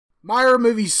My Hero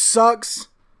movie sucks.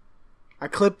 I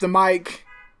clipped the mic.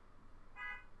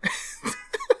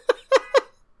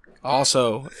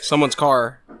 Also, someone's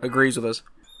car agrees with us.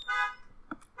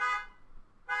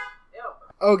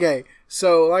 Okay,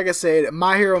 so like I said,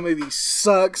 My Hero movie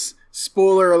sucks.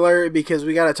 Spoiler alert, because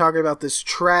we gotta talk about this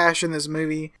trash in this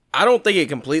movie. I don't think it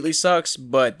completely sucks,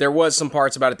 but there was some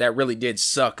parts about it that really did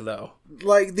suck, though.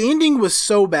 Like, the ending was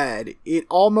so bad, it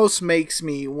almost makes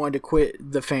me want to quit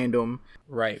the fandom.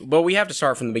 Right, but we have to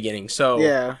start from the beginning. So,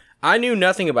 Yeah. I knew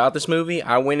nothing about this movie.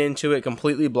 I went into it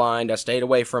completely blind. I stayed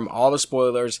away from all the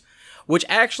spoilers, which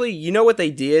actually, you know what they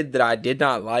did that I did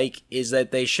not like is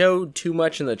that they showed too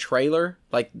much in the trailer,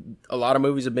 like a lot of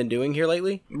movies have been doing here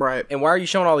lately. Right. And why are you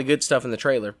showing all the good stuff in the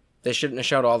trailer? They shouldn't have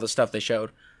showed all the stuff they showed.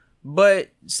 But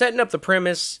setting up the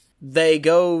premise, they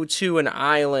go to an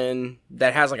island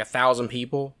that has like 1,000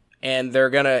 people, and they're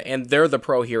the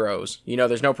pro heroes. You know,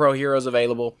 there's no pro heroes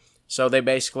available, so they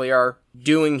basically are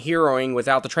doing heroing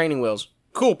without the training wheels.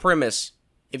 Cool premise,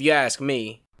 if you ask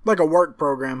me. Like a work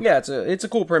program. Yeah, it's a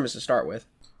cool premise to start with.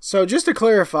 So just to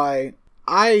clarify,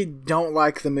 I don't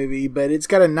like the movie, but it's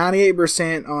got a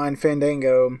 98% on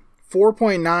Fandango,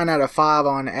 4.9 out of 5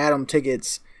 on Atom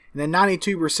Tickets, and a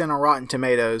 92% on Rotten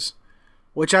Tomatoes,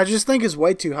 which I just think is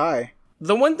way too high.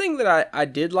 The one thing that I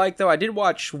did like, though, I did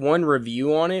watch one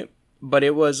review on it, but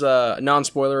it was a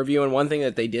non-spoiler review, and one thing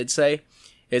that they did say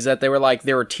is that they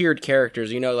were tiered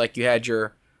characters. You know, like you had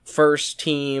your first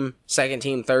team, second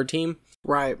team, third team.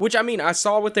 Right. Which, I mean, I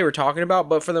saw what they were talking about,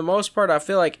 but for the most part, I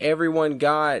feel like everyone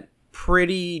got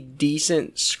pretty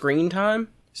decent screen time.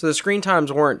 So the screen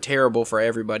times weren't terrible for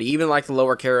everybody. Even like the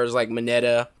lower characters like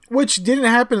Mineta. Which didn't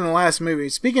happen in the last movie.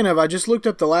 Speaking of, I just looked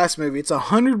up the last movie. It's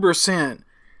 100%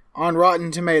 on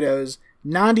Rotten Tomatoes,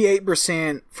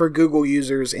 98% for Google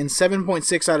users, and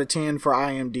 7.6 out of 10 for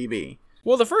IMDb.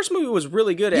 Well, the first movie was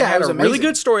really good. It Yeah, had it was a really amazing.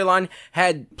 good storyline,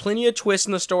 had plenty of twists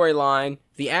in the storyline.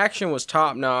 The action was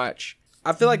top-notch.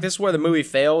 I feel like this is where the movie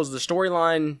fails. The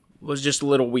storyline was just a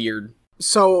little weird.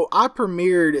 So I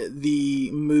premiered the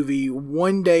movie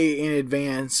one day in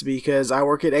advance because I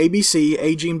work at ABC,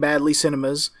 Aging Badly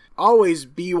Cinemas. Always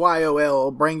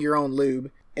BYOL, bring your own lube.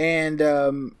 And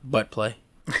Butt play.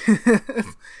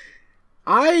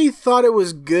 I thought it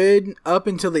was good up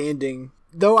until the ending.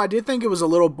 Though I did think it was a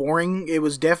little boring. It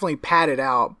was definitely padded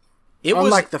out.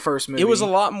 Unlike the first movie. It was a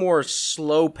lot more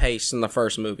slow-paced than the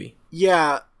first movie.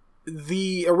 Yeah,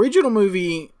 the original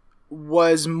movie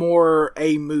was more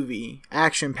a movie,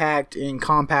 action-packed and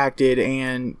compacted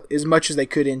and as much as they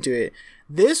could into it.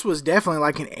 This was definitely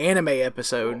like an anime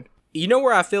episode. You know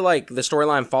where I feel like the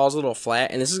storyline falls a little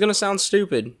flat, and this is going to sound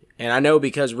stupid, and I know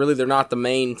because really they're not the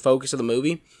main focus of the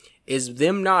movie, is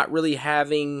them not really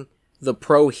having the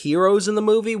pro heroes in the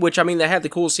movie, which, I mean, they had the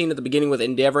cool scene at the beginning with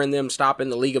Endeavor and them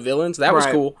stopping the League of Villains. That was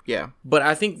cool. Yeah. But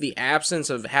I think the absence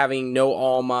of having no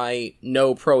All Might,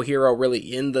 no pro hero really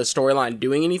in the storyline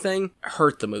doing anything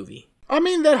hurt the movie. I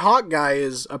mean, that Hawk guy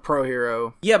is a pro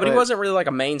hero. Yeah, but he wasn't really like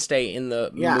a mainstay in the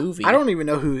movie. I don't even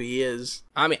know who he is.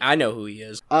 I mean, I know who he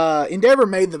is. Endeavor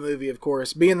made the movie, of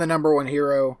course, being the number one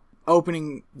hero.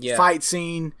 Opening fight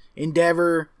scene,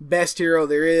 Endeavor, best hero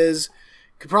there is.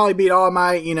 Could probably beat All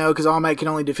Might, because All Might can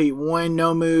only defeat one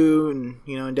Nomu, and,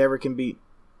 Endeavor can beat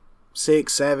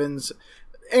 6, 7s.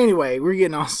 Anyway, we're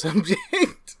getting off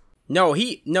subject. No,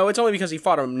 it's only because he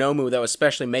fought a Nomu that was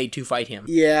specially made to fight him.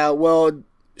 Yeah, well,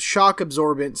 shock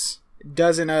absorbance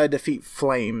doesn't defeat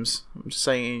flames. I'm just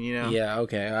saying, Yeah,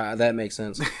 okay, that makes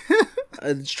sense.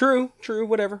 It's true,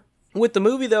 whatever. With the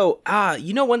movie, though,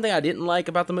 one thing I didn't like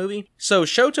about the movie? So,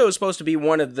 Shoto is supposed to be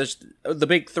one of the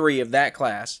big three of that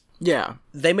class. Yeah.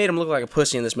 They made him look like a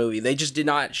pussy in this movie. They just did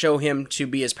not show him to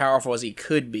be as powerful as he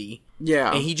could be.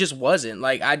 Yeah. And he just wasn't.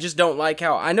 Like, I just don't like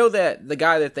how... I know that the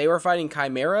guy that they were fighting,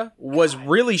 Chimera, was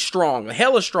really strong.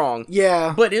 Hella strong.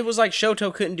 Yeah. But it was like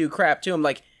Shoto couldn't do crap to him.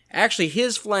 Like, actually,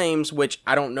 his flames, which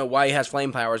I don't know why he has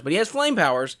flame powers, but he has flame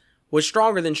powers, was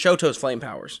stronger than Shoto's flame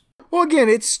powers. Well, again,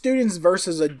 it's students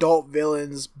versus adult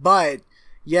villains, but,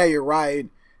 yeah, you're right.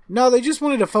 No, they just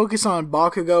wanted to focus on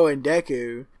Bakugo and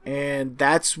Deku, and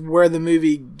that's where the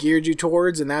movie geared you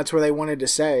towards, and that's where they wanted to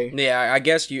say. Yeah, I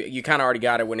guess you kind of already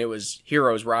got it when it was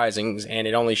Heroes Rising, and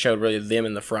it only showed really them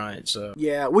in the front, so...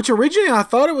 Yeah, which originally I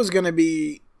thought it was going to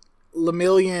be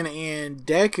Lemillion and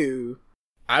Deku.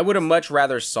 I would have much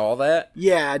rather saw that.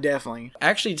 Yeah, definitely.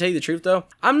 Actually, to tell you the truth, though,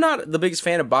 I'm not the biggest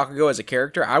fan of Bakugo as a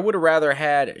character. I would have rather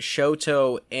had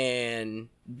Shoto and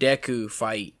Deku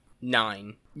fight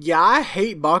 9. Yeah, I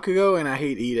hate Bakugo and I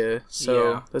hate Ida,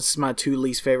 so this is my two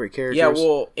least favorite characters. Yeah,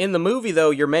 well, in the movie, though,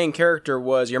 your main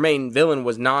villain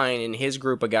was 9 in his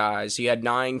group of guys. So you had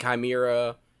 9,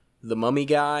 Chimera, the mummy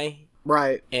guy,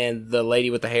 Right. And the lady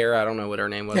with the hair, I don't know what her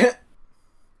name was.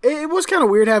 It was kind of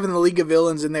weird having the League of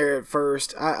Villains in there at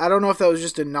first. I don't know if that was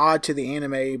just a nod to the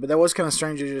anime, but that was kind of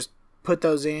strange to just put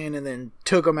those in and then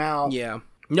took them out. Yeah.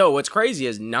 No, what's crazy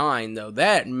is 9, though.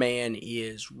 That man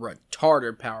is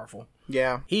retarded powerful.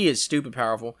 Yeah. He is stupid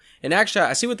powerful. And actually,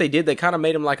 I see what they did. They kind of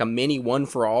made him like a mini One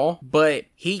For All, but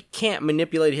he can't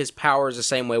manipulate his powers the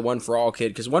same way One For All could.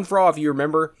 Because One For All, if you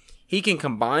remember, he can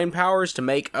combine powers to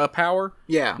make a power.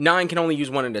 Yeah. 9 can only use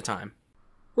one at a time.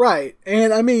 Right.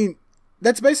 And I mean,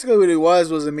 that's basically what it was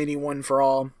a mini One For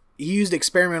All. He used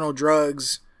experimental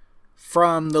drugs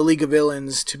from the League of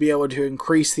Villains to be able to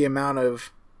increase the amount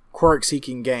of quirks he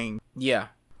can gain. Yeah.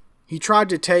 He tried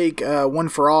to take One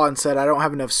For All and said, I don't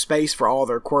have enough space for all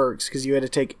their quirks, because you had to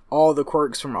take all the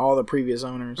quirks from all the previous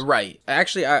owners. Right.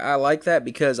 Actually, I like that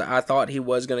because I thought he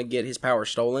was going to get his power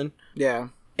stolen. Yeah.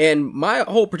 And my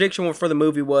whole prediction for the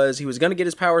movie was he was going to get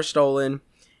his power stolen,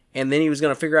 and then he was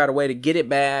going to figure out a way to get it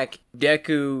back.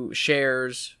 Deku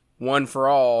shares One For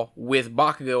All with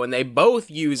Bakugo, and they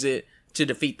both use it to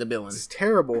defeat the villain. It's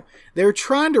terrible. They're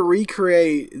trying to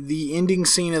recreate the ending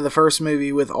scene of the first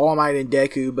movie with All Might and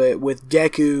Deku, but with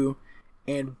Deku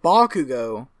and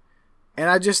Bakugo, and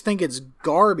I just think it's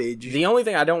garbage. The only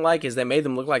thing I don't like is they made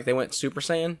them look like they went Super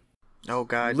Saiyan. Oh,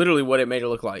 God. Literally what it made it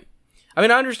look like. I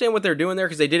mean, I understand what they're doing there,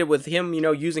 because they did it with him,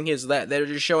 using his, they're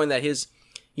just showing that his,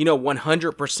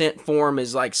 100% form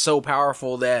is, like, so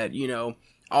powerful that,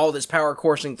 all this power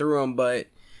coursing through him, but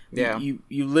yeah, you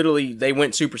literally, they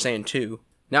went Super Saiyan 2.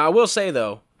 Now, I will say,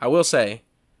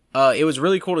 it was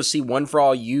really cool to see One For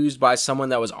All used by someone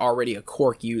that was already a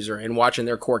quirk user and watching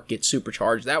their quirk get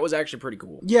supercharged. That was actually pretty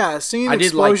cool. Yeah, seeing the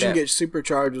explosion get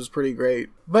supercharged was pretty great.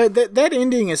 But that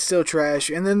ending is still trash.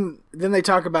 And then they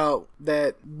talk about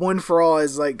that One For All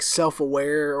is like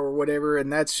self-aware or whatever,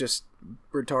 and that's just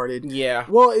retarded. Yeah.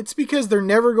 Well, it's because they're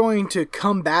never going to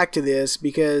come back to this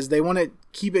because they want to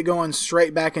keep it going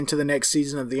straight back into the next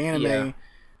season of the anime. Yeah.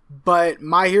 But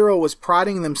My Hero was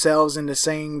priding themselves into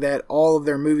saying that all of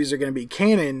their movies are going to be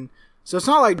canon. So it's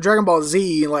not like Dragon Ball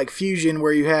Z, like Fusion,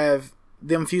 where you have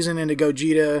them fusing into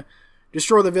Gogeta,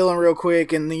 destroy the villain real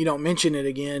quick, and then you don't mention it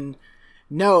again.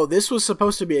 No, this was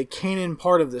supposed to be a canon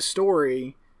part of the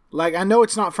story. Like, I know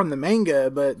it's not from the manga,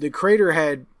 but the creator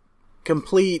had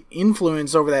complete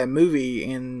influence over that movie,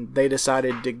 and they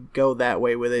decided to go that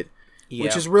way with it,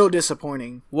 which is real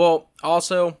disappointing. Well,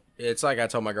 also, it's like I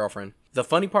told my girlfriend. The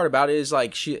funny part about it is,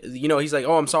 like, he's like,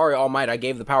 oh, I'm sorry, All Might, I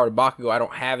gave the power to Bakugo, I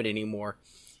don't have it anymore.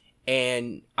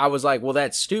 And I was like, well,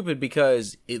 that's stupid,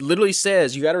 because it literally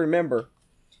says, you gotta remember,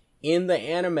 in the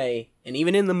anime, and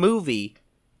even in the movie,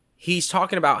 he's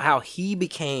talking about how he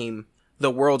became the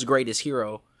world's greatest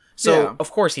hero. So, of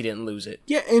course he didn't lose it.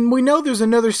 Yeah, and we know there's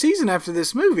another season after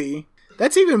this movie.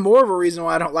 That's even more of a reason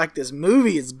why I don't like this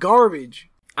movie. It's garbage.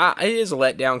 It is a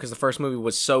letdown because the first movie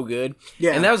was so good.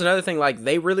 Yeah. And that was another thing, like,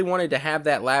 they really wanted to have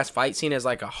that last fight scene as,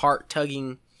 like, a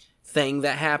heart-tugging thing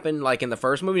that happened, like, in the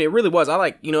first movie. It really was.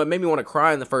 It made me want to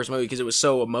cry in the first movie because it was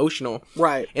so emotional.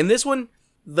 Right. In this one,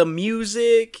 the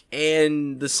music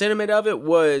and the sentiment of it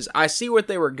was, I see what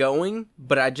they were going,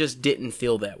 but I just didn't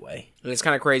feel that way. And it's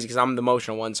kind of crazy because I'm the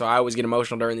emotional one, so I always get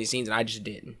emotional during these scenes, and I just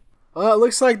didn't. Well, it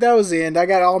looks like that was the end. I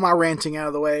got all my ranting out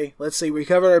of the way. Let's see, we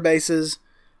covered our bases.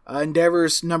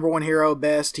 Endeavor's number one hero,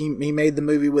 Best. He made the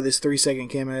movie with his 3-second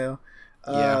cameo.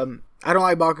 I don't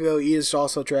like Bakugo. He is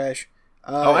also trash.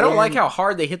 I don't like how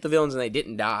hard they hit the villains and they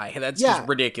didn't die. That's just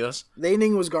ridiculous. The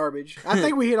ending was garbage. I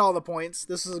think we hit all the points.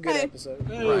 This is a good episode.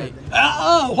 Hey. Right.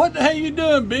 What the hell you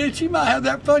doing, bitch? You might have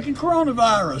that fucking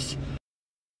coronavirus.